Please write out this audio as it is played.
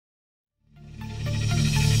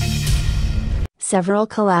Several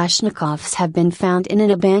Kalashnikovs have been found in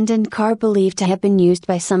an abandoned car believed to have been used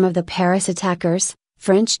by some of the Paris attackers,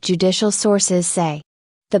 French judicial sources say.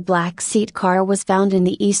 The black seat car was found in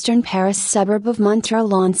the eastern Paris suburb of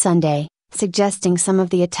Montreal on Sunday, suggesting some of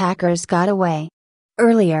the attackers got away.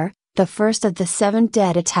 Earlier, the first of the 7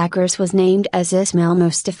 dead attackers was named as Ismail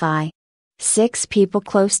Mustafa. 6 people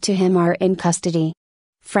close to him are in custody.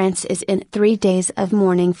 France is in 3 days of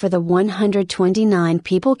mourning for the 129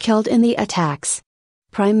 people killed in the attacks.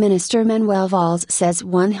 Prime Minister Manuel Valls says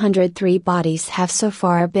 103 bodies have so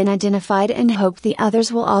far been identified and hope the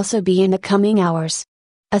others will also be in the coming hours.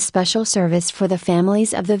 A special service for the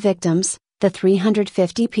families of the victims, the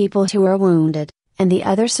 350 people who were wounded, and the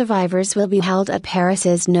other survivors will be held at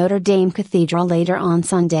Paris's Notre Dame Cathedral later on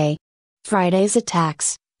Sunday. Friday's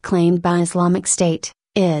attacks, claimed by Islamic State,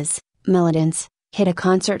 militants, hit a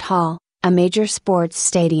concert hall, a major sports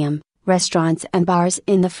stadium, restaurants and bars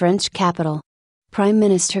in the French capital. Prime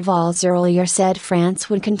Minister Valls earlier said France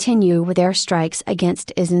would continue with airstrikes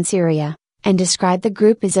against IS in Syria, and described the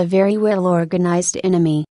group as a very well-organized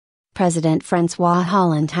enemy. President François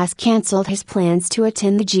Hollande has cancelled his plans to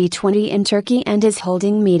attend the G20 in Turkey and is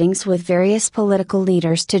holding meetings with various political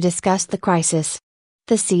leaders to discuss the crisis.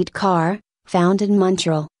 The seat car, found in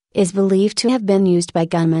Montreal, is believed to have been used by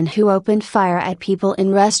gunmen who opened fire at people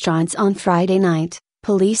in restaurants on Friday night,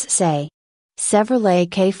 police say. Several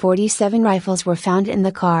AK-47 rifles were found in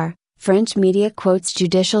the car, French media quotes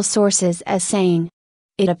judicial sources as saying.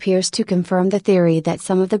 It appears to confirm the theory that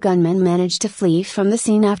some of the gunmen managed to flee from the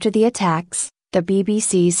scene after the attacks, the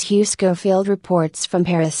BBC's Hugh Schofield reports from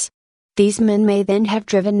Paris. These men may then have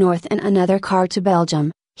driven north in another car to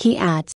Belgium, he adds.